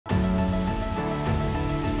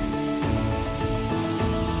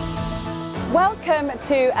Welcome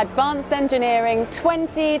to Advanced Engineering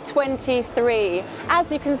 2023.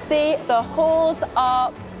 As you can see, the halls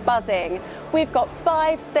are buzzing. We've got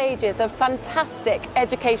 5 stages of fantastic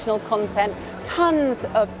educational content, tons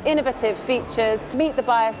of innovative features, meet the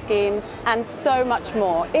buyer schemes, and so much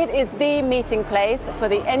more. It is the meeting place for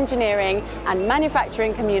the engineering and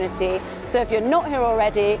manufacturing community. So if you're not here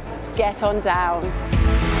already, get on down.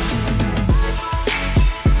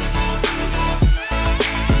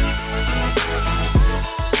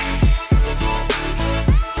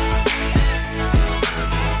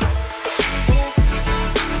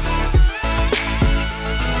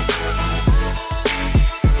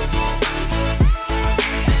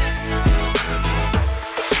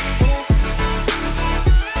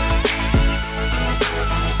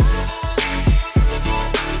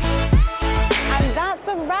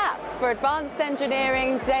 For Advanced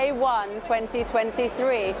Engineering Day 1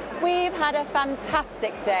 2023. We've had a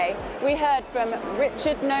fantastic day. We heard from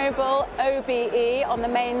Richard Noble, OBE, on the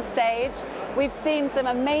main stage. We've seen some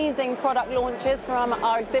amazing product launches from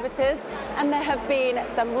our exhibitors, and there have been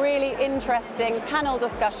some really interesting panel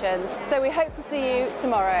discussions. So we hope to see you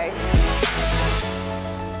tomorrow.